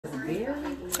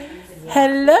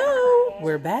Hello,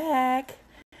 we're back.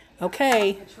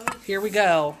 Okay, here we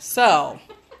go. So,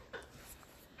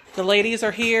 the ladies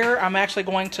are here. I'm actually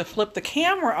going to flip the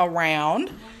camera around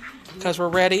because we're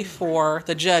ready for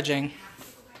the judging.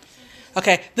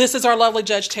 Okay, this is our lovely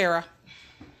Judge Tara.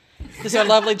 This is our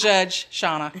lovely Judge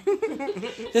Shauna.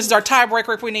 This is our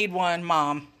tiebreaker if we need one,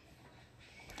 Mom.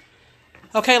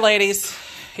 Okay, ladies,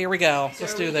 here we go. So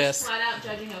let's do this. Flat out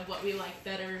judging of what we like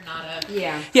better, not a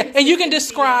yeah, and you can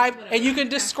describe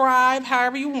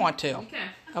however you want to.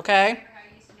 Okay.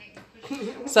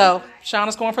 So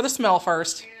Shauna's going for the smell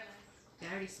first.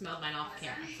 I already smelled mine off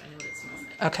camera, so I know what it smells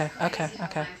like. Okay.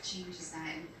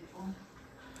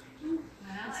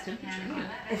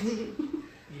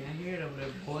 Yeah, I hear it over there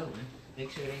boiling.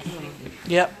 Make sure it ain't stinking.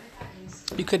 Yep.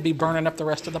 You could be burning up the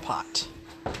rest of the pot.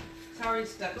 It's already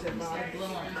stuck to the bottom.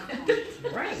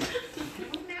 Right.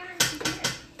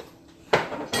 I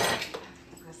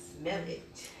smell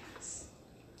it.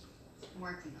 I'm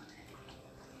working on it.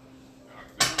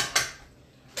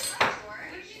 What are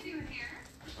you doing here?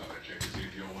 I thought I'd check to see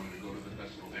if y'all wanted to go to the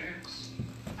festival dance.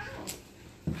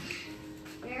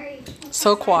 Very.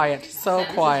 So quiet.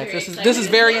 This is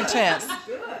very intense.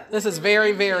 This is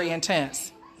very, very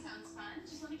intense. Sounds fun.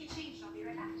 Just let me get changed. I'll be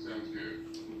right back. Sounds good.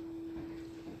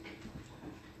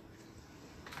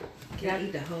 Can I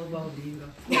eat the whole bowl? Do you go?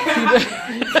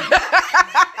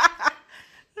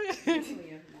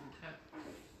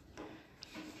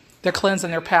 They're cleansing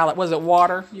their palate. Was it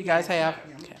water you guys have?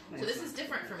 Okay. So this is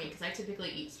different for me because I typically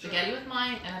eat spaghetti with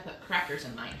mine and I put crackers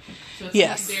in mine. So it's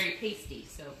Yes. very pasty.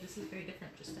 So this is very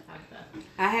different just to have the...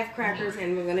 I have crackers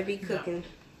and we're going to be cooking.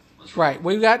 Right.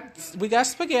 We got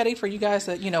spaghetti for you guys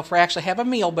that, for actually have a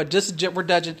meal, but we're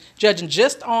judging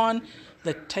just on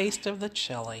the taste of the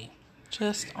chili.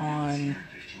 Just on...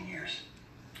 15 years.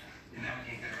 And now I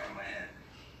can't get it out of my head.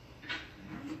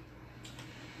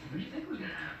 What do you think was going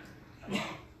to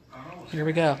happen? Here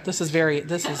we go. This is very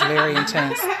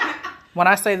intense. When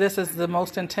I say this is the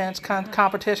most intense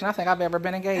competition I think I've ever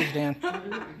been engaged in.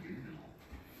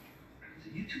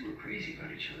 You two were crazy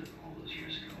about each other all those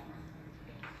years ago.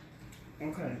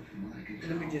 Okay.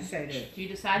 Let me just say this. Do you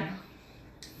decide?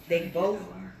 They both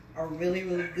are really,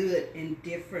 really good in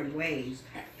different ways.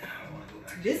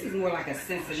 This is more like a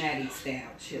Cincinnati style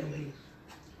chili.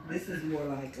 This is more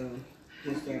like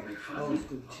just a old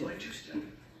school chili.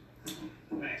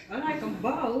 I like them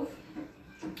both.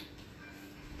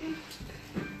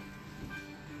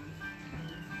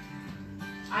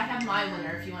 I have my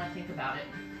winner if you want to think about it.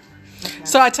 Okay.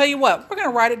 So I tell you what, we're going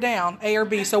to write it down, A or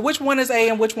B. So which one is A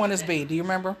and which one is B? Do you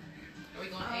remember? Are we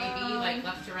going A, B, like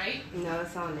left to right? No,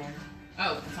 it's on there.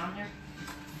 Oh, it's on there?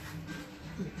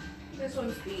 This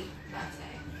one's B. That's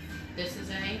A. This is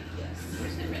A? Yes.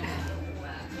 Where's it written?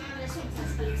 This one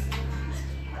says B.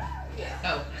 Yeah.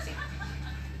 Oh, I see.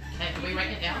 Okay, can we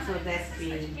write it down? So that's B.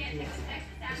 This is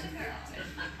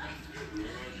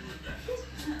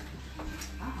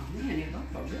Oh man, they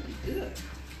both are really good.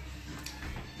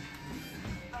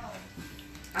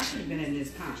 I should have been in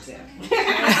this concept. Because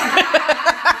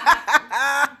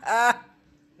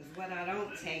what I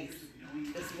don't taste,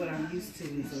 that's what I'm used to,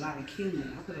 is a lot of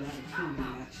cumin. I put a lot of cumin in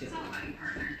my chili.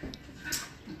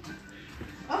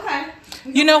 Okay.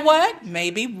 You know what?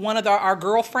 Maybe one of our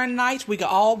girlfriend nights, we could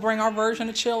all bring our version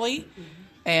of chili,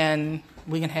 and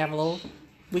we can have a little.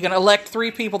 We can elect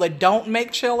 3 people that don't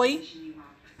make chili.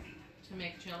 To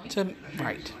make chili?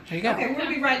 Right. There you go. Okay, we'll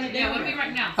be writing it down. Yeah, what do we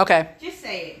write now? Okay. Just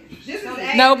say it. This is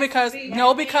A, No, this because is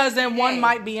B, because then one A.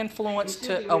 might be influenced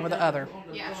over the other.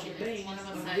 Yeah, she did. One of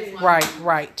us says one.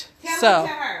 Right. Tell So it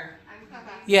to her.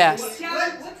 yes. Tell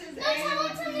her what's his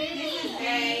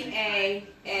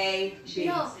A, B.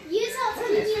 No, you tell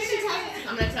me. You should tell me.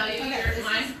 I'm going to tell you yours,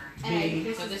 mine.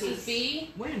 A. So this is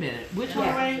B. Wait a minute. Which Yeah. one?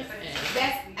 Right? A.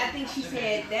 That's. I think she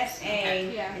said that's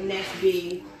A, and that's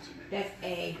B. That's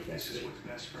A. That's B.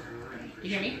 You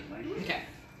hear me? Okay.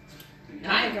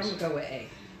 I think I'm gonna go with A.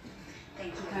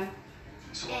 Thank you. Okay.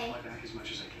 A.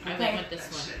 I went with this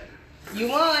one. You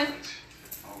won.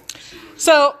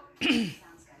 So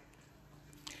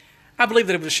I believe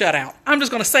that it was a shutout. I'm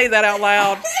just going to say that out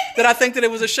loud. That I think that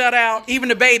it was a shutout. Even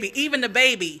the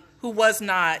baby who was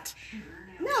not.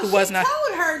 No, Who was she not-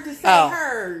 told her to say Oh.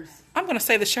 hers. I'm going to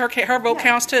say that her vote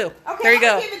counts too. Okay, There you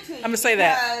go. I'll give it to you I'm going to say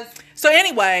that. because- So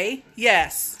anyway,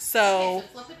 yes. Okay, So so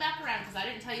flip it back around because I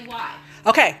didn't tell you why.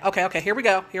 okay. Here we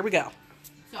go.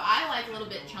 So I like a little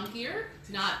bit chunkier,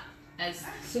 not as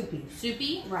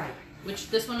soupy. Right. Which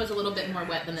this one was a little bit more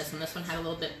wet than this one. This one had a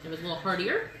little bit, it was a little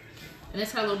heartier. And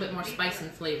this had a little bit more spice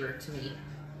and flavor to me.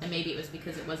 And maybe it was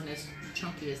because it wasn't as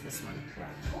chunky as this one.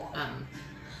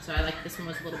 So I like this one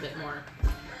was a little bit more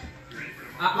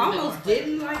I almost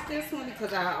didn't like this one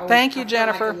because I always, Thank you, I felt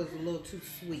Jennifer. like it was a little too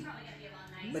sweet.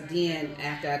 But then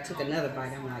after I took another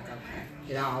bite, I'm like, okay,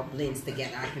 it all blends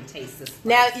together. I can taste the spice.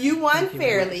 Now you won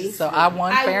fairly. So I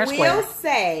won fair I and square. will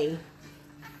say,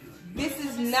 this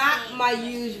is not my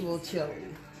usual chili.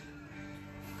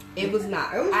 It was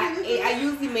not. I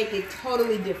usually make it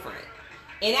totally different.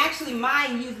 And actually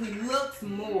mine usually looks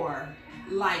more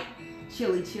like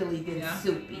chili than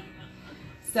soupy.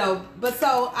 So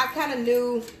I kind of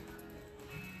knew.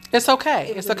 It's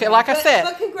okay. It's okay. Like I said.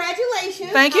 But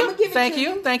congratulations. Thank you. I'ma give it Thank to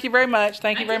you. Thank you very much.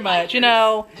 Thank you very much. You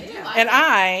know, and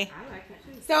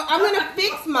So I'm going to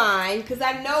fix mine because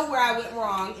I know where I went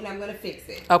wrong and I'm going to fix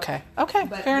it. okay. Okay.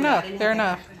 But, Fair you know, I enough. didn't Fair have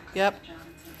enough. that. Yep.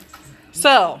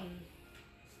 So,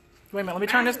 wait a minute. Let me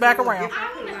turn this back around. I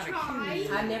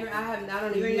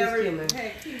don't You even never use cumin.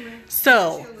 had cumin?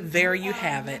 So, there you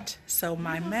have it. So,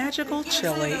 my magical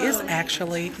chili is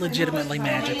actually legitimately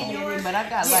magical. But I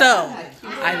got So,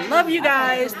 I love you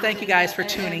guys. Thank you guys for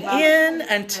tuning in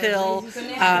until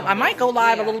I might go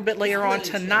live a little bit later on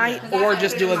tonight or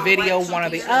just do a video, one or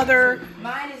the other,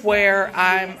 where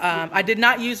I did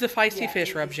not use the feisty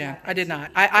fish rub, Jen. I did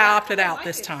not. I opted out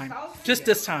this time. Just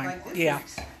this time. Yeah.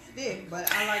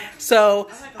 But I like So,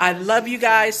 I love you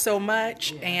guys so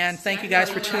much, and thank you guys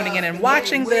for tuning in and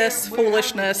watching this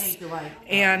foolishness.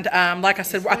 And like I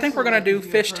said, I think we're going to do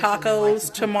fish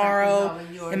tacos tomorrow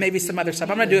and maybe some other stuff.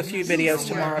 I'm going to do a few videos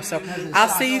tomorrow. So, I'll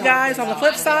see you guys on the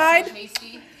flip side.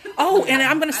 Oh, and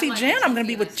I'm going to see Jen. I'm going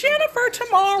to be with Jennifer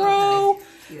tomorrow.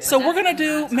 So, we're going to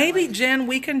do, maybe, Jen,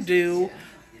 we can do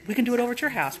it over at your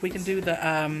house. We can do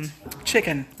the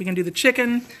chicken. We can do the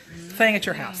chicken thing at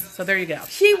your house. So there you go.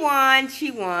 She won.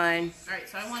 All right,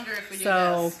 so I wonder if we do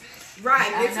So, this.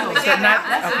 right. This so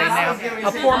now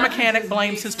a poor mechanic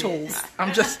blames his tools.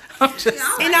 I'm just.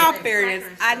 In all fairness,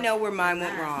 I know where mine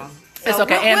went wrong. It's So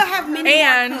okay. We'll have many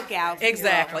more cookouts.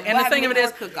 Exactly. And We'll the thing have of it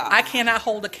is, many more cookouts. I cannot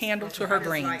hold a candle to her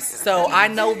greens. So I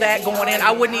know that going in. I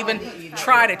wouldn't even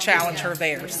try to challenge her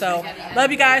there. So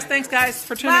love you guys. Thanks, guys,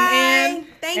 for tuning Bye. in.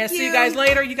 Thank and see you you. guys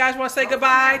later. You guys want to say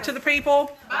goodbye to the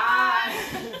people? Bye.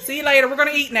 See you later. We're going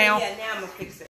to eat now. Yeah, now I'm gonna fix